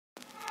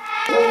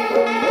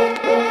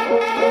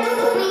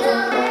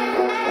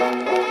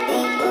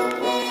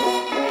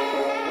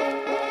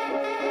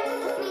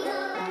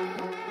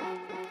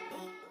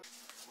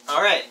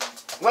Alright,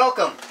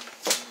 welcome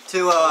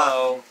to,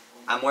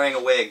 I'm wearing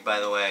a wig, by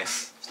the way.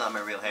 It's not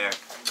my real hair.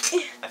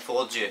 I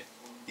fooled you.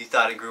 You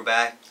thought it grew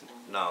back?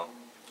 No,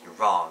 you're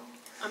wrong.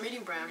 I'm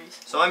eating brownies.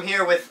 So I'm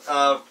here with,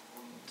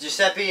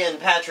 Giuseppe and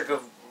Patrick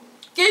of...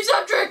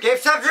 Gaveseptrick!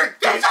 Gaveseptrick!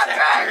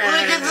 Gaveseptrick!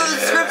 Link in the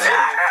description!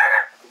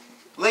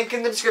 Link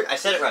in the description. I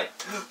said it right.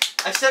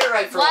 I said it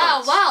right for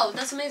once. Wow,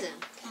 that's amazing.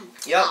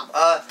 Yep,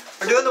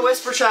 we're doing the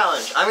Whisper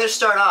Challenge. I'm going to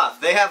start off.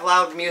 They have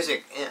loud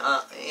music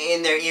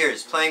in their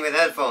ears, playing with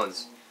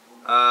headphones.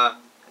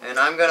 And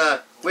I'm going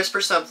to whisper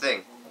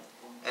something.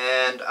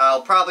 And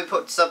I'll probably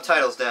put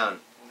subtitles down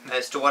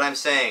as to what I'm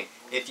saying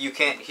if you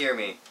can't hear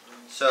me.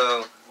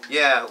 So,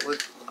 yeah,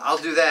 I'll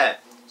do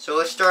that. So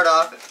let's start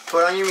off.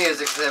 Put on your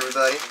music,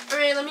 everybody.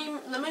 Alright,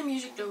 let my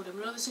music load. I'm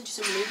going to listen to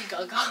some Lady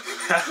Gaga.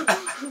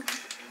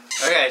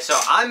 Okay, so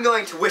I'm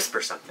going to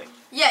whisper something.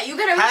 Yeah, you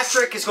gotta...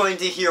 Patrick is going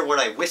to hear what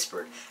I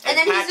whispered. And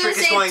then Patrick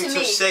he's going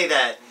to say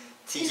that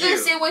to you. He's going to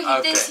say what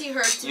he thinks he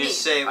heard to me. You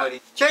say what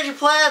he... Change your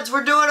plans,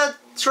 we're doing a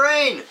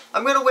train.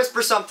 I'm going to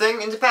whisper something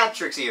into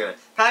Patrick's ear.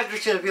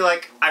 Patrick's going to be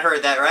like, I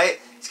heard that, right?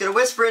 He's going to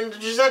whisper into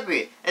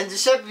Giuseppe. And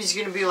Giuseppe's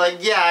going to be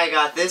like, yeah, I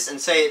got this,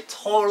 and say it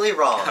totally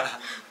wrong.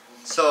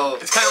 So...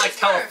 It's kind of like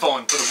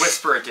telephone, but a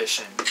whisper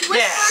edition.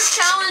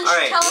 Whisper challenge, all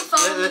right,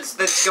 telephone.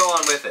 let's go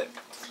on with it.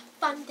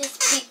 This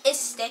beat is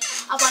stick.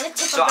 I want to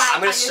tip So I'm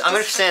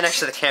gonna stand next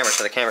to the camera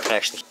so the camera can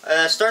actually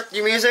start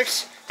your music,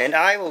 and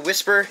I will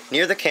whisper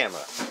near the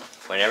camera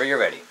whenever you're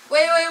ready.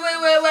 Wait!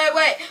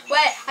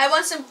 I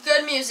want some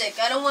good music.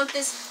 I don't want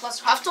this.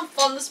 Let's have some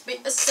fun. This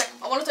beat is sick.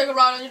 I want to take a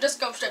ride on your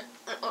disco ship.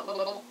 Nope,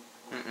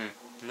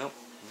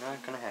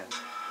 not gonna have it.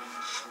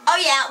 Oh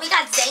yeah, we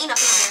got Zane up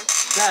in here.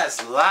 That's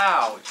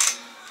loud.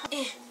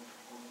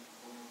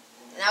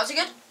 Now is it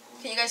good?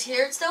 Can you guys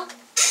hear it still?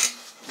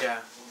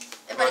 Yeah.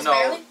 Everybody's no,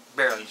 barely?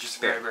 Barely, just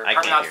barely. I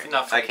can't hear it.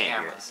 Enough for I the can't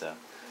camera. hear it, so.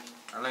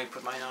 Let me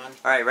put mine on.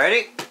 Alright,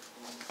 ready?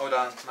 Hold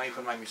on, now you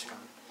put my music on.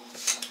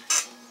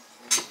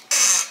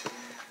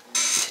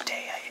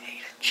 Today I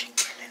ate a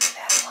chicken and it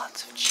had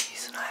lots of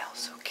cheese, and I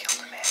also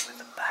killed a man with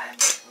a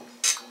bat.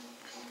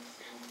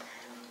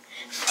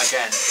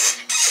 Again.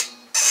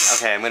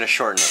 Okay, I'm gonna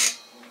shorten it.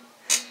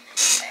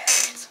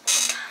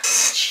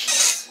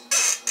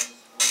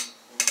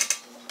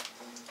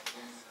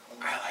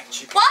 I like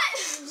chicken. What?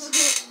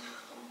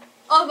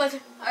 Oh my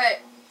god. Alright.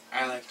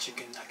 I like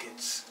chicken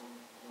nuggets.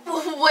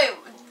 Wait.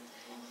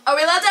 Are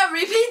we allowed to have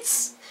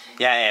repeats?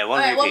 Yeah, one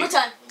repeat. Alright, one more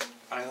time.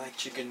 I like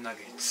chicken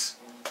nuggets.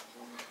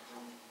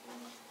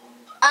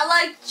 I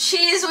like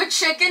cheese with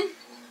chicken.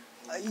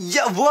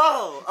 Yeah,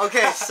 whoa!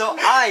 Okay, so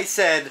I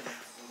said,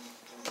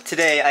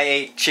 today I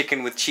ate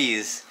chicken with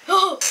cheese.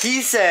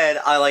 He said,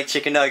 I like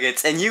chicken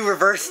nuggets, and you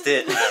reversed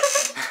it.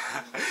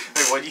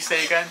 Wait, what did you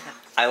say again?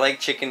 I like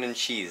chicken and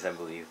cheese, I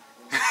believe.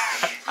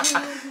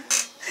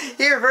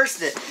 He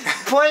reversed it.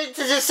 Point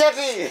to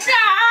Giuseppe!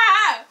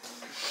 Ah!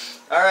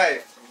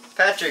 Alright,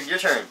 Patrick, your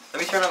turn.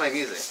 Let me turn on my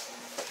music.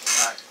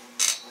 Alright.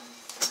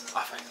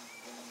 Off it.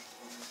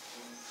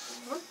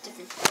 What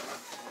different?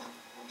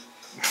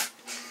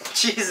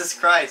 Jesus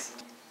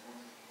Christ.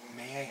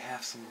 May I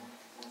have some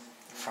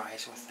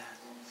fries with that?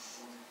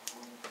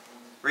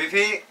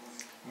 Repeat.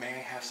 May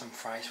I have some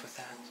fries with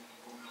that?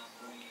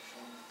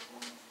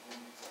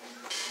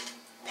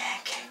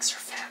 Pancakes are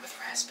fat with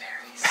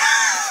raspberries.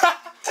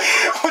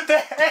 What the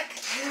heck?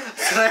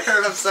 I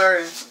heard, I'm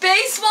sorry.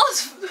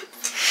 Baseball's...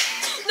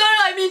 No,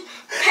 I mean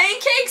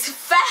pancakes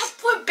fat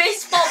with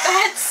baseball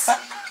bats.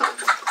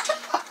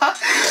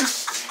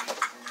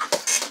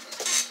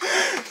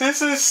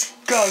 This is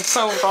gone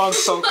so wrong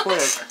so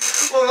quick.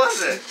 What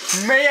was it?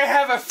 May I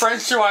have a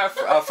French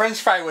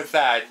fry with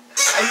that?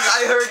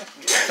 I heard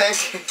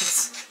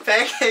pancakes.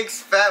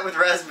 Pancakes fat with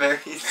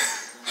raspberries.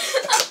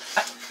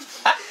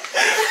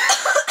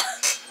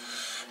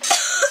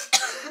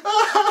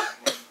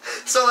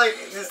 So, like,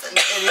 is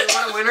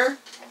anyone a winner?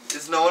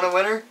 Is no one a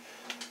winner?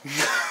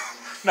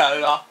 Not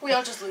at all. We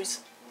all just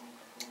lose.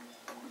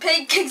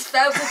 Pancakes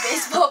fat with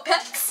baseball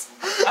bats.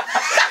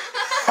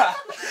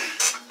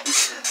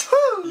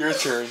 Your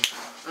turn.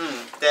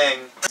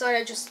 Dang. Sorry,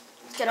 I just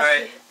get up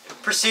Alright,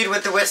 proceed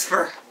with the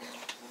whisper.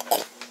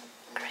 Alright,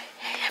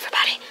 hey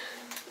everybody.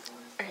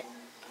 Alright.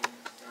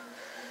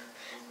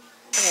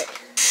 Alright.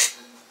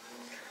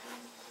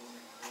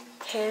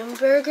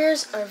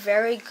 Hamburgers are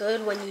very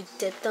good when you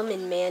dip them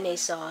in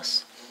mayonnaise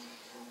sauce.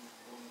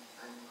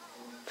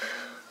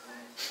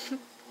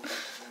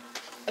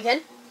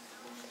 Again?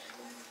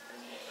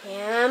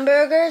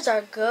 Hamburgers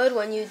are good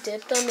when you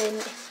dip them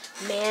in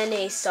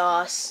mayonnaise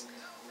sauce.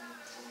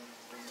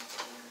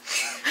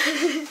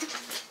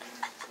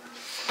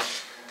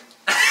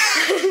 I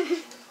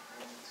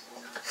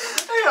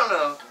don't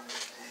know.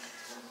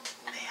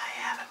 May I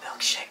have a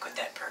milkshake with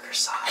that burger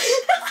sauce?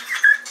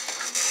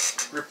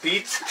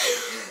 Repeat.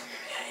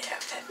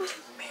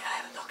 May I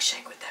have a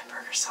milkshake with that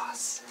burger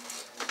sauce?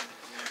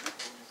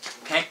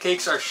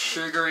 Pancakes are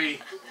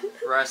sugary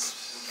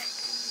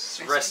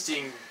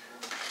resting.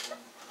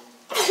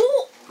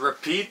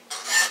 Repeat.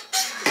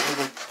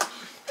 Can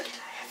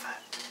I have a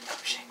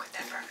milkshake with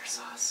that burger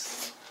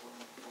sauce?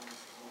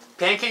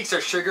 Pancakes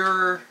are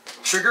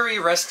sugary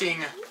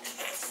resting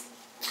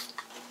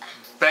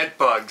bed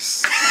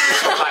bugs.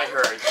 That's what I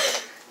heard.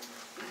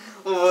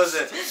 What was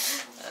it?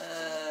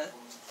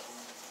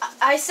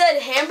 I said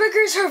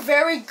hamburgers are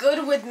very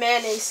good with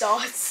mayonnaise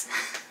sauce.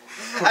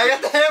 I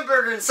got the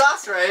hamburger and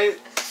sauce right.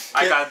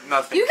 I got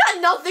nothing. You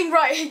got nothing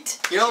right.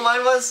 You know what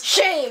mine was?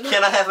 Shame.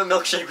 Can I have a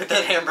milkshake with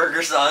that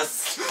hamburger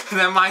sauce? And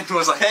then mine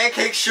was like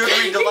Pancake,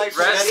 sugary,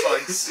 delightful bed rest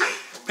bugs.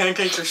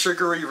 Pancakes are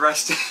sugary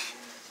resting.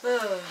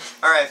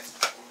 Alright.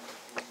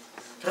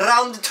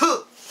 Round 2.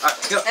 Go.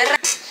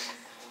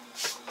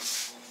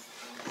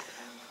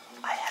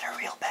 I had a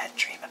real bad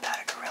dream about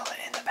a gorilla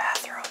in the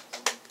bathroom.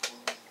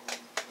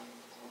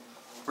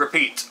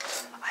 Repeat.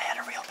 I had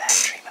a real bad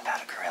dream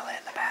about a gorilla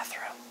in the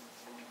bathroom.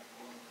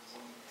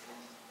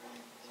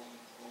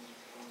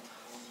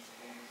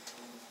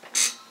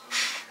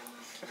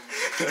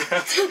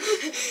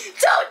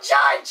 Don't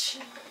judge.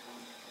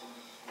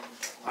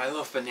 I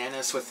love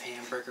bananas with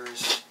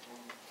hamburgers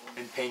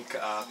and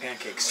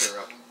pancake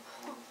syrup.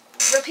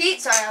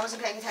 Repeat. Sorry, I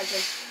wasn't paying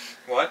attention.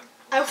 What?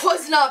 I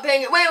was not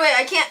paying. Wait.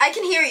 I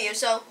can hear you.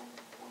 So,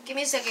 give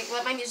me a second.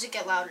 Let my music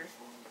get louder.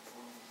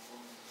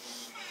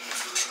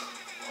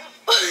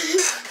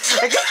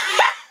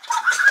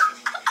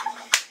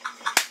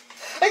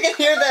 I can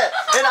hear that,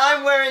 and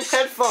I'm wearing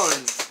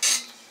headphones.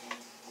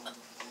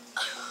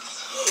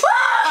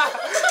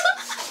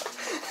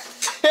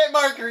 Hit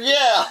marker,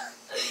 yeah.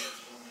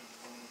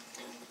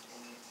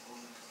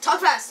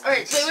 Talk fast. All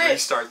right, Just wait.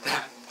 restart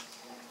that.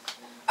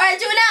 All right,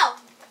 do it now.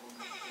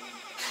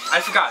 I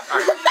forgot. All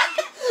right.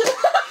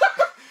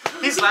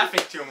 He's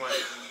laughing too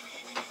much.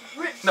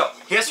 No,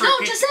 he has to No,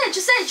 repeat. just say it.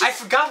 Just say it. I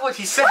forgot what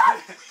he said.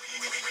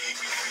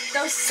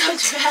 That was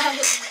such bad.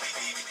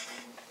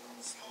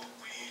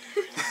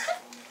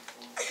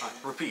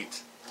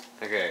 Repeat.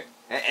 Okay,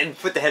 and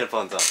put the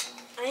headphones on.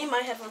 I need my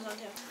headphones on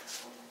too.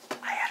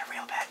 I had a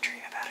real bad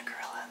dream about a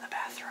gorilla in the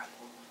bathroom.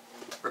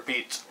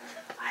 Repeat.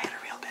 I had a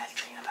real bad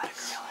dream about a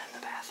gorilla in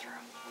the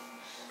bathroom.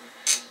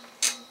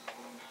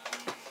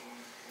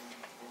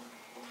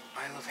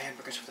 I love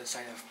hamburgers with a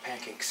side of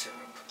pancake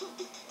syrup.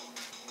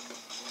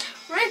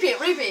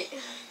 Repeat.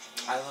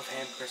 I love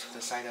hamburgers with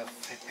a side of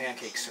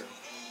pancake syrup.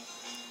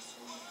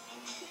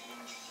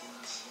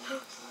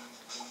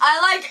 I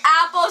like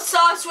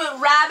applesauce with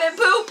rabbit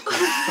poop.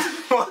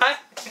 What?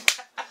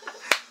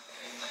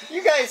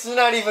 You guys are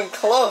not even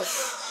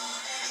close.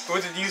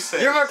 What did you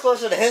say? You're more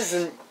closer to his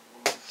than...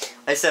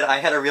 I said I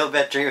had a real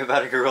bad dream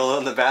about a gorilla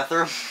in the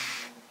bathroom.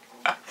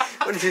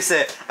 What did you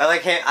say? I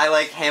like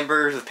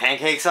hamburgers with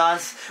pancake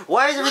sauce.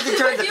 Why is everything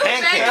turning into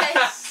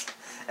pancakes?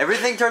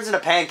 Everything turns into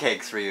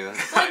pancakes for you.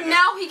 Like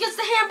now he gets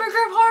the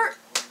hamburger part.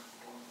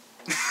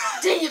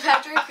 Dang it,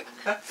 Patrick.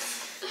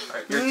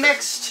 Alright, your turn.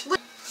 Next.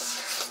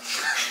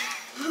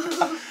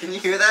 Can you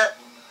hear that?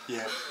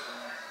 Yeah.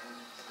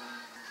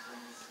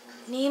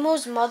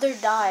 Nemo's mother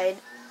died,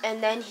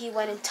 and then he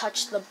went and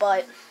touched the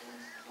butt.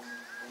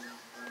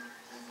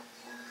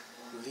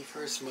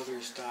 Leafer's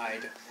mother's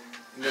died,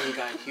 and then he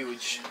got a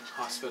huge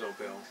hospital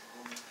bill.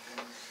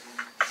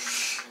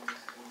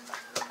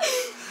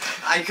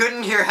 I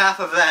couldn't hear half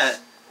of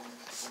that.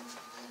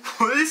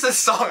 What is this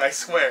song, I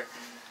swear?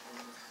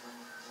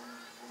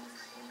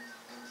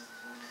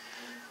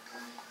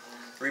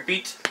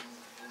 Repeat.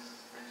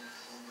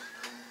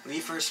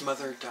 Leafer's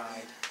mother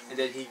died, and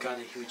then he got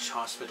a huge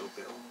hospital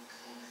bill.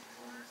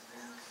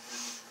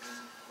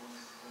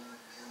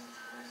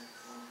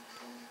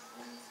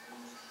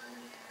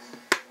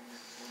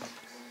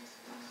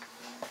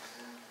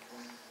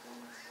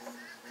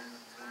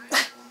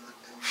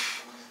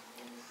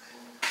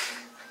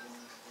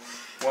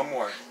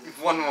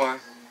 One more.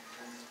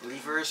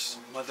 Leafer's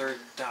mother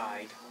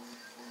died,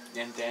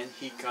 and then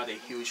he got a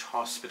huge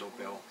hospital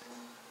bill.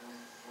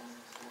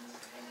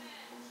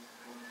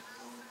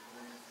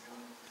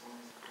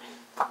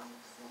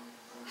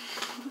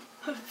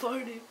 I'm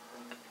farting.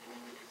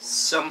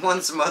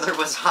 Someone's mother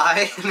was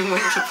high and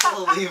went to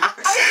pull a lever.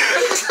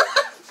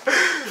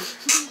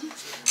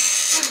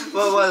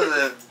 What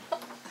was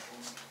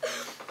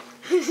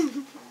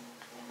it?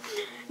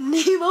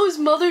 Nemo's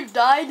mother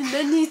died, and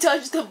then he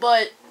touched the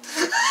butt.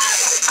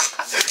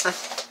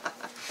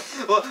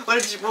 What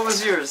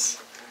was yours?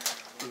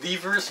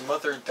 Leafer's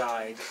mother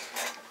died,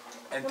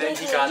 and then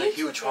he Wait, got a YouTube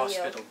huge video.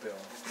 hospital bill.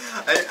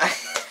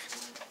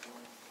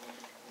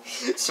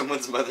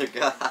 Someone's mother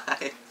got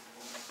high.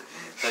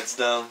 That's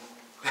dumb.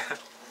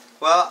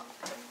 Well,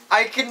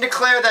 I can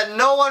declare that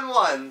no one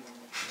won.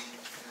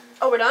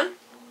 Oh, we're done?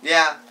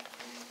 Yeah.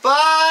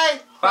 Bye!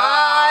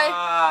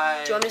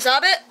 Bye. Do you want me to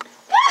stop it?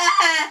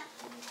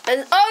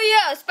 And oh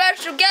yeah, a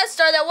special guest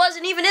star that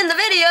wasn't even in the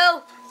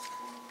video.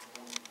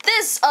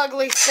 This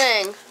ugly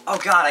thing. Oh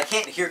god, I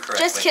can't hear correctly.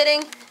 Just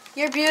kidding.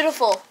 You're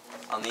beautiful.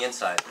 On the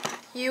inside.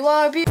 You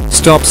are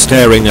Stop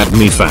staring at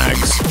me,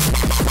 fags.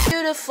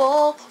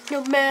 beautiful,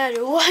 no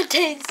matter what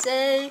they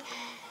say.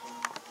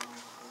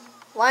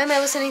 Why am I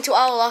listening to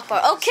Al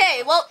Akbar?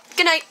 Okay, well,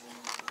 good night.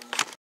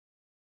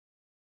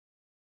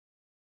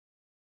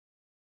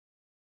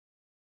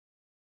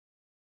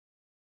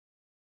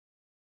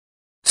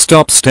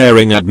 Stop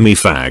staring at me,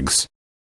 fags.